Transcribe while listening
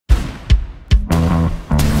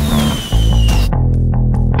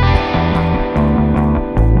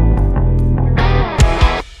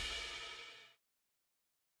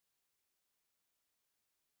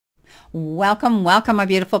Welcome, welcome, my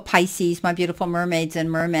beautiful Pisces, my beautiful mermaids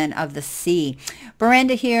and mermen of the sea.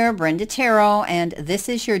 Brenda here, Brenda Tarot, and this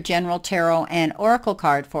is your general tarot and oracle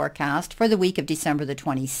card forecast for the week of December the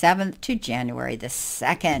 27th to January the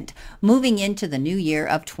 2nd, moving into the new year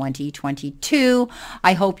of 2022.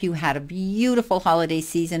 I hope you had a beautiful holiday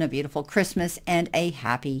season, a beautiful Christmas, and a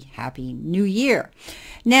happy, happy new year.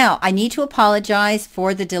 Now, I need to apologize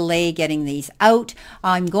for the delay getting these out.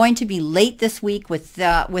 I'm going to be late this week with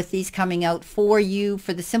these coming out for you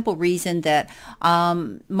for the simple reason that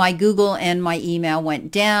my Google and my email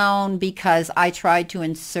went down because I tried to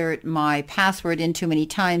insert my password in too many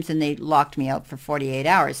times and they locked me out for 48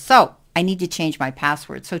 hours. So I need to change my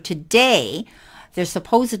password. So today, they're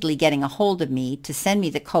supposedly getting a hold of me to send me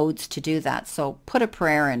the codes to do that. So put a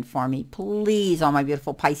prayer in for me. Please, all my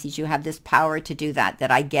beautiful Pisces, you have this power to do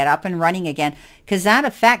that I get up and running again, because that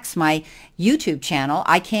affects my YouTube channel.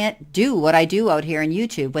 I can't do what I do out here in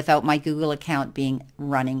YouTube without my Google account being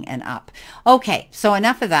running and up. Okay, so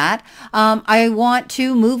enough of that. I want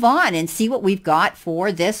to move on and see what we've got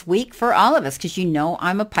for this week for all of us, because you know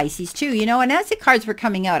I'm a Pisces too, you know, and as the cards were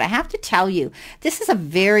coming out, I have to tell you, this is a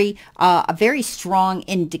very strong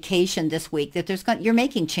indication this week that you're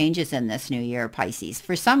making changes in this new year, Pisces.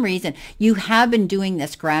 For some reason, you have been doing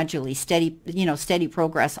this gradually, steady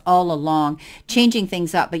progress all along, changing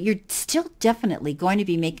things up, but you're still definitely going to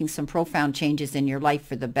be making some profound changes in your life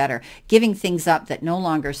for the better, giving things up that no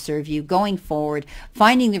longer serve you, going forward,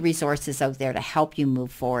 finding the resources out there to help you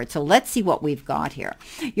move forward. So let's see what we've got here.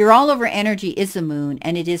 Your all over energy is the moon,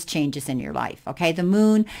 and it is changes in your life. Okay, the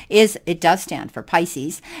moon it does stand for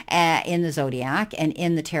Pisces in the zodiac and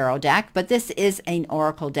in the tarot deck, but this is an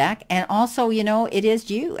oracle deck, and also, you know, it is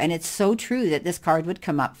you, and it's so true that this card would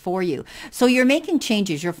come up for you. So you're making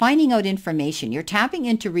changes, you're finding out information, you're tapping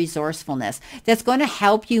into resourcefulness that's going to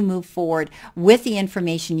help you move forward with the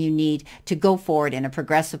information you need to go forward in a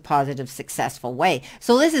progressive, positive, successful way.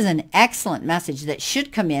 So this is an excellent message that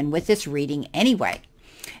should come in with this reading anyway.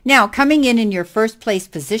 Now, coming in your first place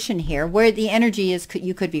position here, where the energy is,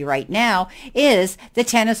 you could be right now, is the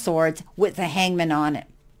Ten of Swords with the Hangman on it.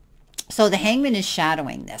 So the Hangman is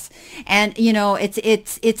shadowing this, and you know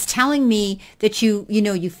it's telling me that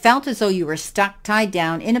you felt as though you were stuck, tied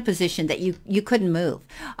down in a position that you couldn't move.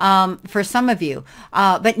 For some of you,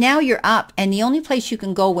 but now you're up, and the only place you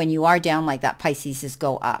can go when you are down like that, Pisces, is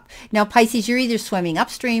go up. Now, Pisces, you're either swimming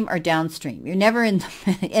upstream or downstream. You're never in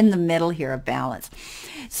the middle here of balance.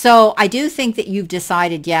 So I do think that you've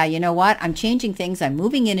decided, yeah, you know what? I'm changing things. I'm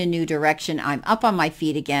moving in a new direction. I'm up on my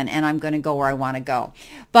feet again, and I'm going to go where I want to go.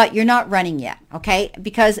 But you're not running yet, okay?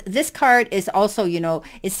 Because this card is also, you know,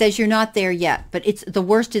 it says you're not there yet, but the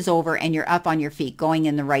worst is over and you're up on your feet going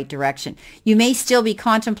in the right direction. You may still be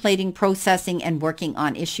contemplating, processing, and working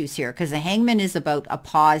on issues here, because the Hangman is about a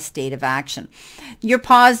pause state of action. Your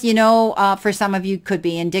pause, you know, for some of you could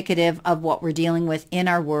be indicative of what we're dealing with in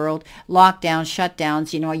our world. Lockdowns,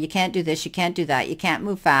 shutdowns, you know, you can't do this, you can't do that, you can't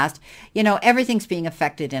move fast. You know, everything's being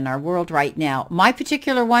affected in our world right now. My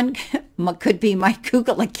particular one could be my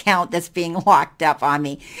Google account that's being locked up on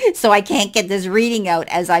me. So I can't get this reading out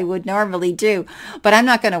as I would normally do. But I'm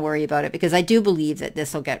not going to worry about it, because I do believe that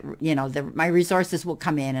this will get, you know, my resources will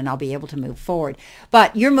come in and I'll be able to move forward.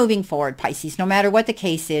 But you're moving forward, Pisces. No matter what the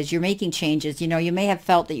case is, you're making changes. You know, you may have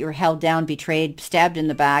felt that you were held down, betrayed, stabbed in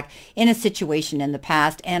the back in a situation in the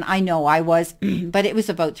past. And I know I was, but it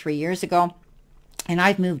was about 3 years ago. And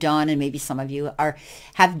I've moved on, and maybe some of you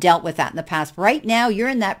have dealt with that in the past. Right now, you're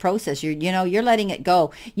in that process. You're letting it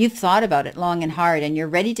go. You've thought about it long and hard, and you're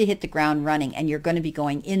ready to hit the ground running, and you're going to be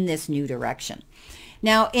going in this new direction.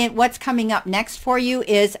 Now, what's coming up next for you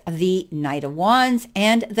is the Knight of Wands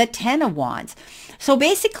and the Ten of Wands. So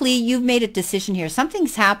basically, you've made a decision here.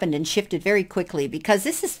 Something's happened and shifted very quickly, because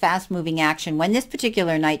this is fast-moving action. When this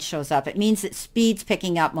particular knight shows up, it means that speed's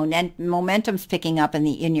picking up, momentum's picking up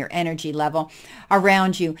in your energy level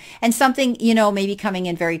around you. And something, you know, maybe coming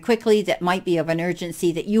in very quickly that might be of an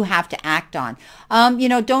urgency that you have to act on. You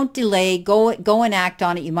know, don't delay. Go and act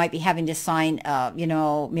on it. You might be having to sign, you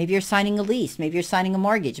know, maybe you're signing a lease. Maybe you're signing a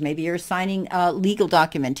mortgage. Maybe you're signing legal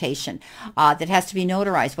documentation that has to be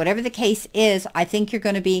notarized. Whatever the case is, I think you're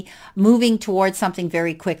going to be moving towards something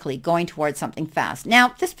very quickly, going towards something fast. Now,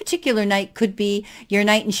 this particular knight could be your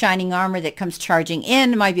knight in shining armor that comes charging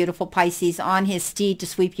in, my beautiful Pisces, on his steed to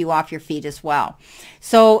sweep you off your feet as well.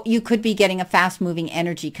 So you could be getting a fast-moving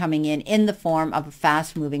energy coming in the form of a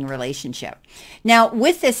fast-moving relationship. Now,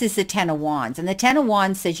 with this is the Ten of Wands, and the Ten of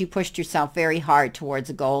Wands says you pushed yourself very hard towards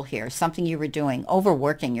a goal here, something you were doing over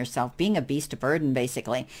overworking yourself, being a beast of burden,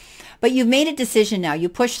 basically. But you've made a decision now. You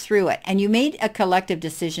push through it, and you made a collective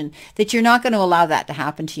decision that you're not going to allow that to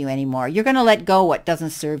happen to you anymore. You're going to let go what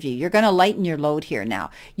doesn't serve you. You're going to lighten your load here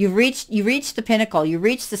now. You reached the pinnacle. You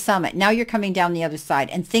reached the summit. Now you're coming down the other side,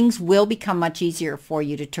 and things will become much easier for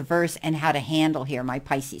you to traverse and how to handle here, my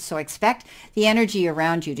Pisces. So expect the energy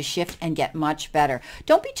around you to shift and get much better.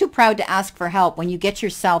 Don't be too proud to ask for help when you get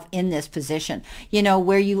yourself in this position, you know,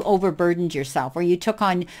 where you overburdened yourself, where you took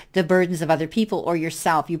on the burdens of other people or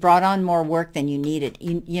yourself. You brought on more work than you needed,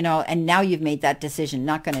 you know, and now you've made that decision,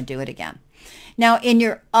 not going to do it again. Now, in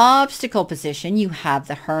your obstacle position, you have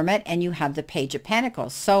the Hermit and you have the Page of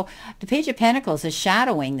Pentacles. So the Page of Pentacles is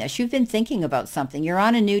shadowing this. You've been thinking about something. You're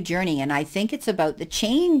on a new journey, and I think it's about the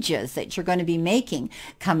changes that you're going to be making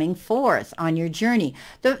coming forth on your journey.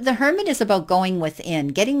 The Hermit is about going within,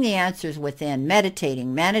 getting the answers within,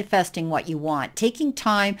 meditating, manifesting what you want, taking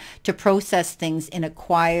time to process things in a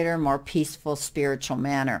quieter, more peaceful, spiritual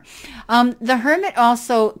manner. The Hermit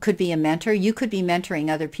also could be a mentor. You could be mentoring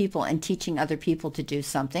other people and teaching other people to do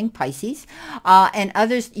something, Pisces, and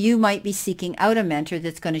others, you might be seeking out a mentor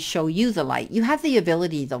that's going to show you the light. You have the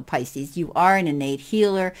ability, though, Pisces. You are an innate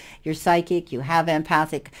healer. You're psychic. You have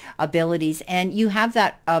empathic abilities, and you have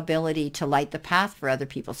that ability to light the path for other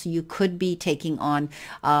people. So you could be taking on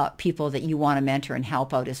people that you want to mentor and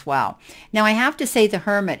help out as well. Now, I have to say the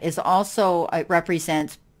Hermit is also, it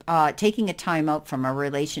represents taking a time out from a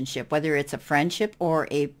relationship, whether it's a friendship or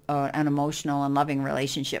an emotional and loving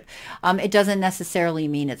relationship. It doesn't necessarily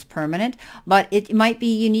mean it's permanent, but it might be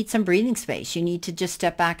you need some breathing space. You need to just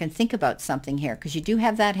step back and think about something here, because you do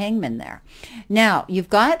have that Hangman there. Now, you've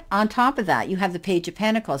got, on top of that, you have the Page of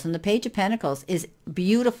Pentacles, and the Page of Pentacles is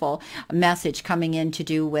beautiful message coming in to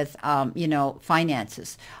do with, you know,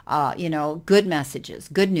 finances, you know, good messages,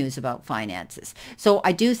 good news about finances. So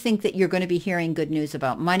I do think that you're going to be hearing good news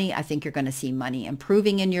about money. I think you're going to see money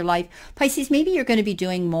improving in your life. Pisces, maybe you're going to be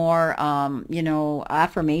doing more, you know,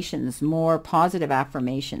 affirmations, more positive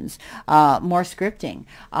affirmations, more scripting,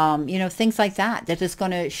 you know, things like that, that is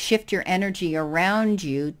going to shift your energy around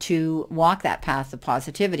you to walk that path of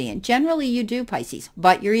positivity. And generally you do, Pisces,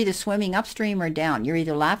 but you're either swimming upstream or down. You're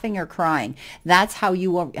either laughing or crying. That's how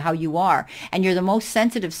you are. And you're the most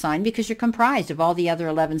sensitive sign because you're comprised of all the other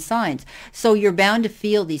 11 signs. So you're bound to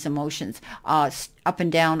feel these emotions up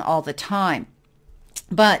and down all the time.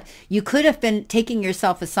 But you could have been taking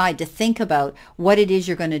yourself aside to think about what it is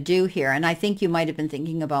you're going to do here. And I think you might have been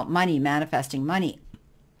thinking about money, manifesting money,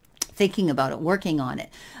 thinking about it, working on it,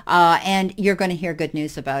 and you're going to hear good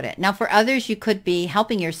news about it. Now, for others, you could be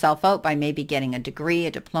helping yourself out by maybe getting a degree,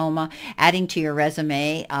 a diploma, adding to your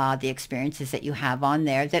resume the experiences that you have on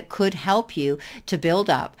there that could help you to build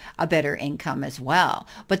up a better income as well.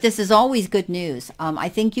 But this is always good news. I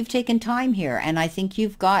think you've taken time here, and I think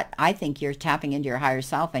you're tapping into your higher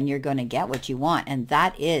self, and you're going to get what you want, and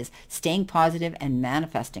that is staying positive and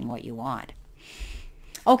manifesting what you want.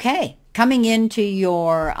 Okay, coming into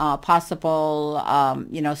your possible,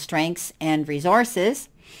 you know, strengths and resources,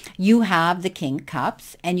 you have the King of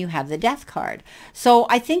Cups and you have the Death card. So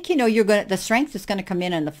I think, you know, the strength is going to come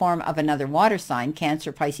in the form of another water sign,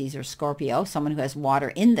 Cancer, Pisces, or Scorpio, someone who has water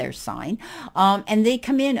in their sign. And they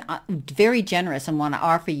come in very generous and want to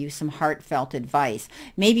offer you some heartfelt advice.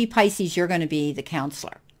 Maybe, Pisces, you're going to be the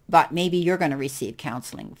counselor, but maybe you're going to receive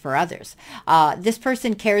counseling for others. This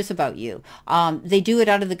person cares about you. They do it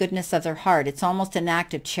out of the goodness of their heart. It's almost an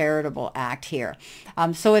act of charitable act here.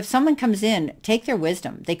 So if someone comes in, take their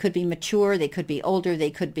wisdom. They could be mature, they could be older,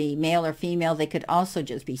 they could be male or female. They could also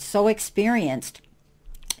just be so experienced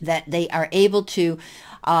that they are able to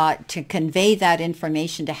convey that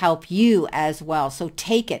information to help you as well. So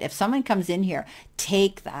take it. If someone comes in here,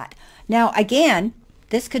 take that. Now, again,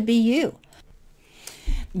 this could be you.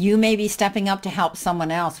 You may be stepping up to help someone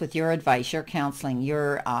else with your advice, your counseling,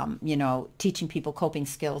 your, you know, teaching people coping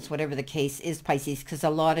skills, whatever the case is, Pisces, because a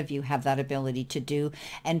lot of you have that ability to do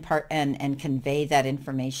and convey that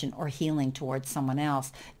information or healing towards someone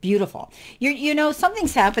else. Beautiful. You know,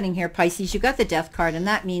 something's happening here, Pisces. You got the Death card, and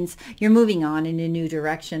that means you're moving on in a new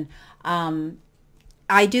direction.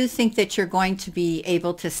 I do think that you're going to be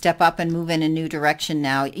able to step up and move in a new direction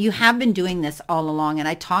now. You have been doing this all along, and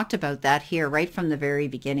I talked about that here right from the very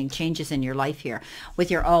beginning, changes in your life here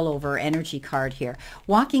with your all over energy card here.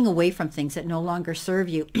 Walking away from things that no longer serve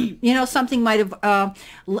you. You know, something might have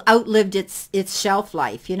outlived its shelf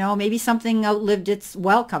life. You know, maybe something outlived its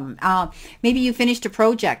welcome. Maybe you finished a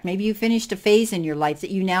project. Maybe you finished a phase in your life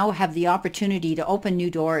that you now have the opportunity to open new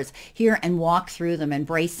doors here and walk through them,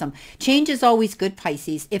 embrace them. Change is always good, Pisces.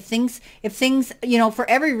 Pisces. If things, you know, for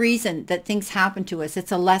every reason that things happen to us,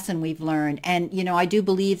 it's a lesson we've learned. And, you know, I do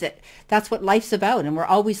believe that that's what life's about. And we're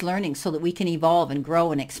always learning so that we can evolve and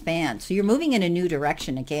grow and expand. So you're moving in a new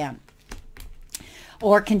direction again,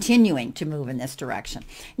 or continuing to move in this direction.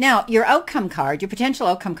 Now, your outcome card, your potential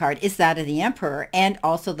outcome card, is that of the Emperor and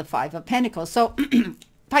also the Five of Pentacles. So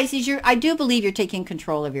Pisces, I do believe you're taking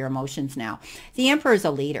control of your emotions now. The Emperor is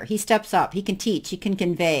a leader. He steps up. He can teach. He can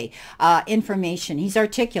convey information. He's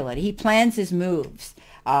articulate. He plans his moves.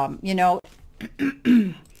 You know,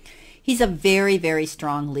 he's a very, very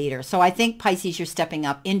strong leader. So I think, Pisces, you're stepping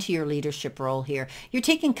up into your leadership role here. You're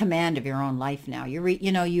taking command of your own life now.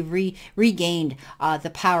 You've regained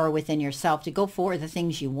the power within yourself to go for the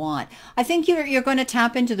things you want. I think you're going to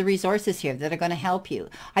tap into the resources here that are going to help you.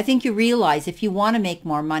 I think you realize if you want to make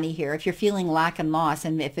more money here, if you're feeling lack and loss,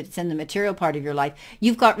 and if it's in the material part of your life,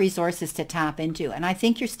 you've got resources to tap into. And I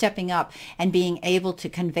think you're stepping up and being able to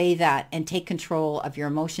convey that and take control of your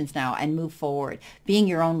emotions now and move forward, being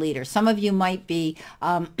your own leader. Some of you might be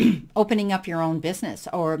opening up your own business,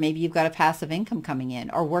 or maybe you've got a passive income coming in,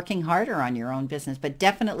 or working harder on your own business. But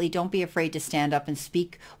definitely don't be afraid to stand up and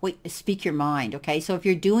speak your mind, okay? So if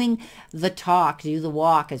you're doing the talk, do the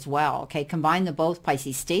walk as well, okay? Combine the both,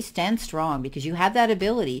 Pisces. Stand strong, because you have that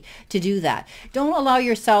ability to do that. Don't allow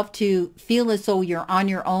yourself to feel as though you're on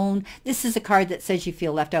your own. This is a card that says you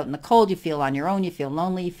feel left out in the cold, you feel on your own, you feel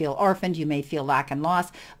lonely, you feel orphaned, you may feel lack and loss,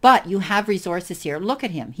 but you have resources here. Look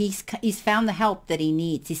at him. He's found the help that he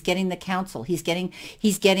needs. He's getting the counsel. He's getting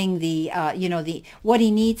the what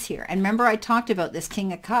he needs here. And remember, I talked about this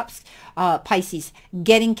King of Cups, Pisces,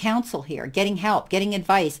 getting counsel here, getting help, getting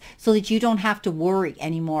advice, so that you don't have to worry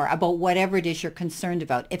anymore about whatever it is you're concerned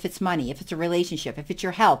about. If it's money, if it's a relationship, if it's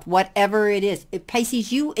your health, whatever it is.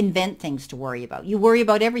 Pisces, you invent things to worry about. You worry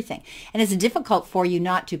about everything. And it's difficult for you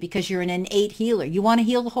not to, because you're an innate healer. You want to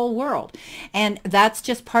heal the whole world. And that's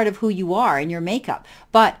just part of who you are and your makeup.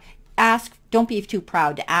 But ask, don't be too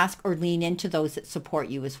proud to ask or lean into those that support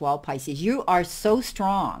you as well, Pisces. You are so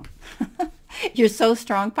strong. You're so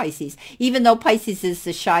strong, Pisces. Even though Pisces is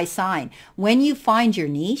the shy sign, when you find your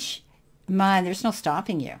niche, man, there's no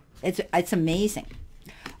stopping you. It's amazing.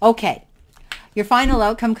 Okay. Your final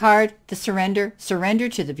outcome card, the surrender. Surrender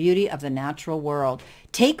to the beauty of the natural world.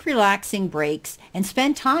 Take relaxing breaks and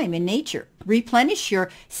spend time in nature. Replenish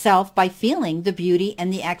yourself by feeling the beauty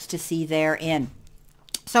and the ecstasy therein.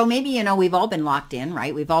 So maybe, you know, we've all been locked in,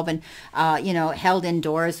 right? We've all been, held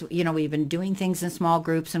indoors. You know, we've been doing things in small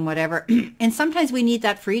groups and whatever. And sometimes we need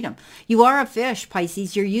that freedom. You are a fish,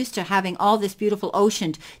 Pisces. You're used to having all this beautiful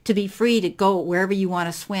ocean to be free to go wherever you want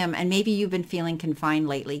to swim. And maybe you've been feeling confined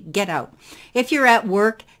lately. Get out. If you're at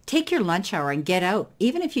work, take your lunch hour and get out.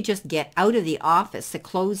 Even if you just get out of the office, the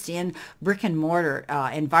closed-in brick and mortar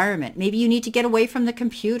environment. Maybe you need to get away from the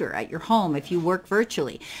computer at your home if you work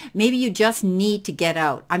virtually. Maybe you just need to get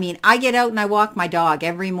out. I mean, I get out and I walk my dog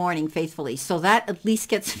every morning faithfully, so that at least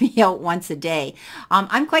gets me out once a day.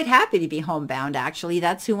 I'm quite happy to be homebound, actually.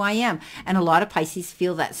 That's who I am. And a lot of Pisces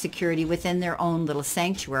feel that security within their own little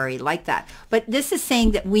sanctuary like that. But this is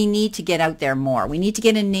saying that we need to get out there more. We need to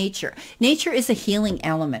get in nature. Nature is a healing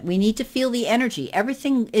element. We need to feel the energy.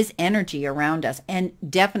 Everything is energy around us, and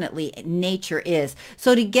definitely nature is.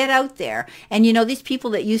 So to get out there, and you know, these people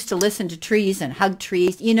that used to listen to trees and hug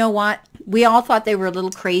trees, you know what? We all thought they were a little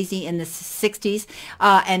crazy in the 60s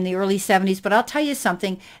and the early 70s, but I'll tell you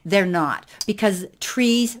something, they're not, because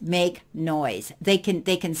trees make noise. They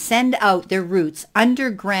can send out their roots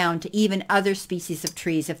underground to even other species of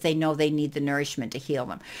trees if they know they need the nourishment to heal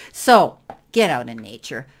them. So get out in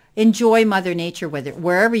nature. Enjoy Mother Nature,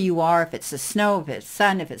 wherever you are, if it's the snow, if it's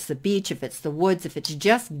sun, if it's the beach, if it's the woods, if it's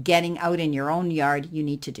just getting out in your own yard, you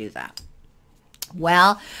need to do that.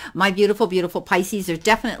 Well, my beautiful, beautiful Pisces, there's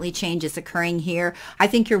definitely changes occurring here. I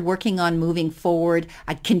think you're working on moving forward,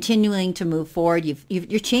 continuing to move forward.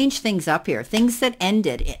 You've changed things up here. Things that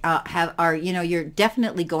ended you're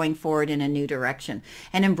definitely going forward in a new direction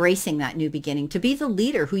and embracing that new beginning to be the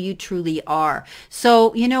leader who you truly are.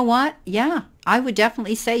 So, you know what? Yeah, I would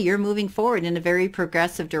definitely say you're moving forward in a very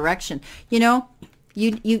progressive direction. You know,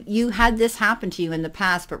 you had this happen to you in the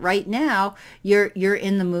past, but right now you're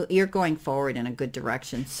going forward in a good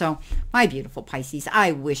direction. So my beautiful Pisces,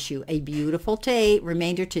 I wish you a beautiful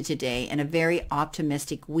remainder to today, and a very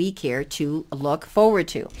optimistic week here to look forward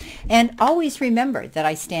to. And always remember that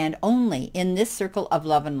I stand only in this circle of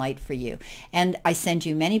love and light for you. And I send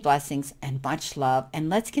you many blessings and much love. And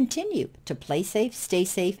let's continue to play safe, stay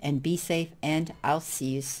safe, and be safe. And I'll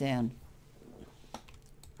see you soon.